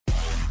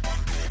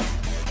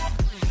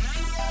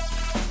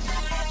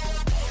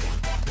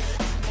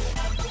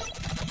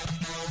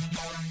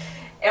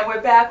And we're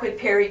back with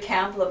Perry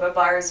Campbell of a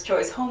Buyer's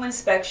Choice Home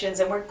Inspections,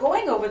 and we're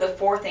going over the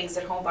 4 things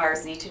that home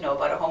buyers need to know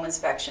about a home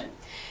inspection.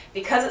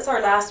 Because it's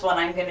our last one,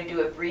 I'm going to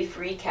do a brief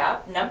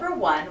recap. Number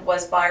 1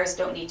 was buyers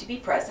don't need to be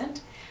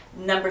present.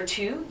 Number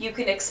 2, you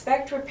can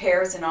expect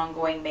repairs and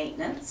ongoing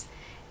maintenance.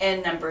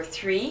 And number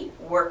 3,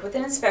 work with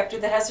an inspector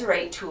that has the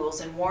right tools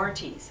and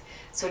warranties.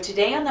 So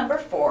today on number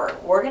 4,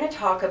 we're going to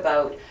talk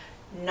about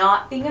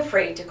not being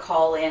afraid to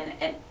call in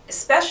a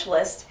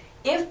specialist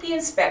if the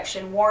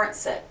inspection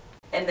warrants it.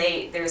 And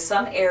there's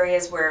some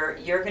areas where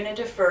you're going to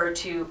defer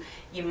to,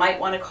 you might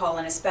want to call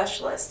in a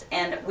specialist.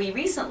 And we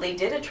recently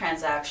did a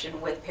transaction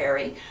with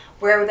Perry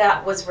where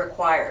that was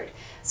required.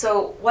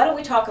 So why don't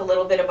we talk a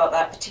little bit about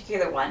that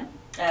particular one.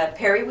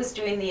 Perry was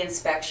doing the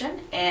inspection,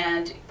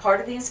 and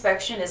part of the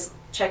inspection is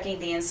checking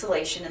the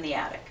insulation in the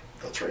attic.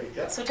 That's right,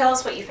 yeah. So tell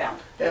us what you found.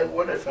 And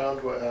what I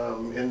found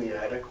in the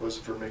attic was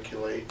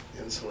vermiculite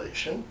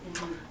insulation,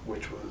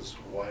 which was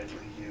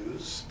widely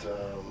used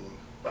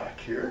back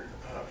here,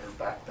 or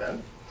back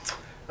then.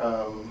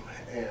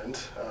 And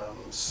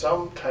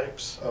some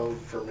types of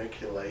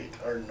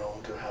vermiculite are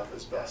known to have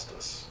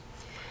asbestos.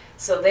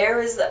 So there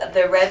is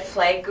the red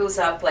flag goes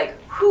up like,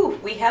 whew,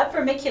 we have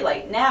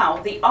vermiculite. Now,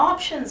 the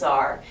options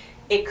are,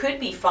 it could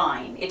be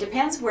fine. It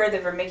depends where the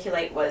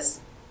vermiculite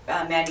was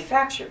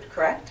manufactured,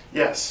 correct?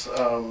 Yes,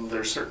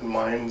 there's certain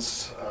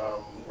mines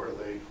where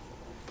they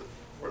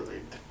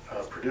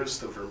produce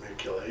the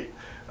vermiculite.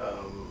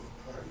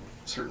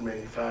 Certain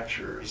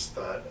manufacturers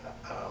that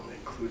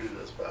included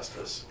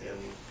asbestos in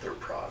their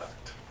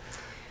product.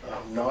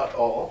 Not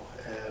all,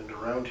 and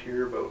around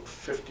here about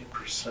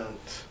 50%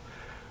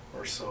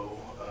 or so,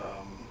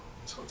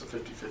 so it's a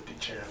 50-50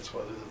 chance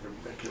whether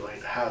the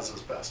vermiculite has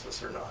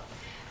asbestos or not.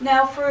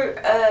 Now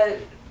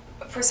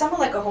for someone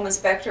like a home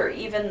inspector, or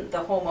even the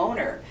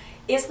homeowner,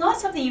 it's not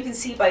something you can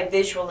see by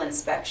visual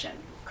inspection,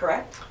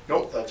 correct?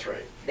 Nope, that's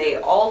right. They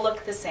all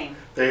look the same.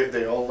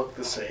 They all look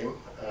the same.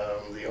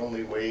 The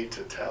only way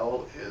to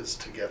tell is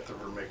to get the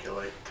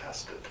vermiculite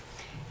tested.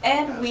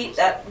 And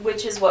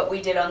which is what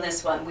we did on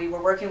this one. We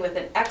were working with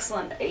an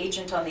excellent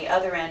agent on the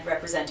other end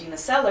representing the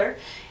seller,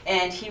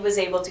 and he was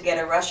able to get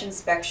a rush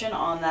inspection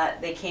on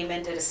that. They came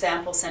in, did a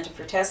sample, sent it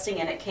for testing,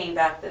 and it came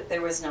back that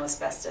there was no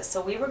asbestos.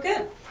 So we were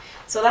good.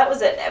 So that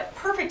was a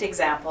perfect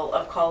example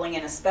of calling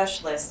in a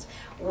specialist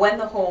when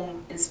the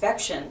home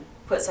inspection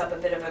puts up a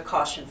bit of a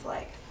caution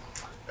flag.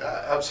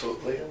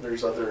 Absolutely, and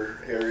there's other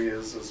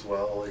areas as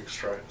well, like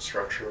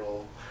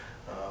structural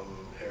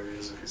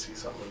areas. If you see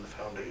something in the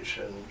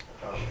foundation,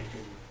 you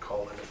can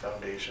call in a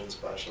foundation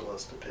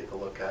specialist to take a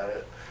look at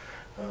it,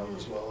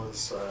 as well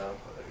as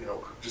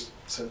just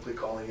simply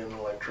calling in an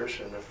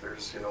electrician if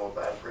there's a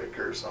bad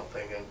breaker or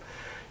something. And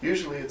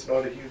usually it's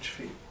not a huge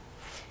fee.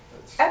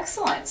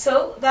 Excellent.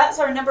 So that's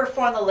our number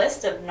 4 on the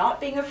list of not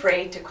being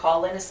afraid to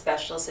call in a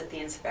specialist if the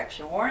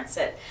inspection warrants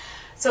it.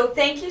 So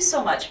thank you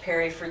so much,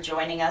 Perry, for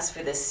joining us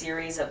for this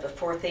series of the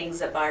 4 things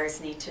that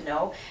buyers need to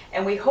know.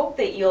 And we hope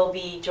that you'll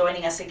be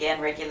joining us again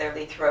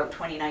regularly throughout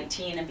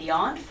 2019 and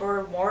beyond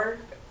for more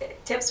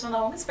tips from the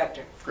home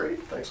inspector.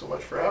 Great. Thanks so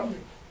much for having me.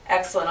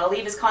 Excellent. I'll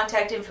leave his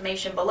contact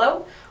information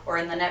below or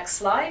in the next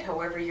slide,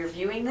 however you're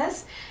viewing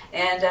this.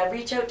 And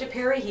reach out to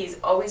Perry. He's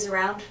always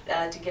around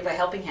to give a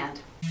helping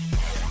hand.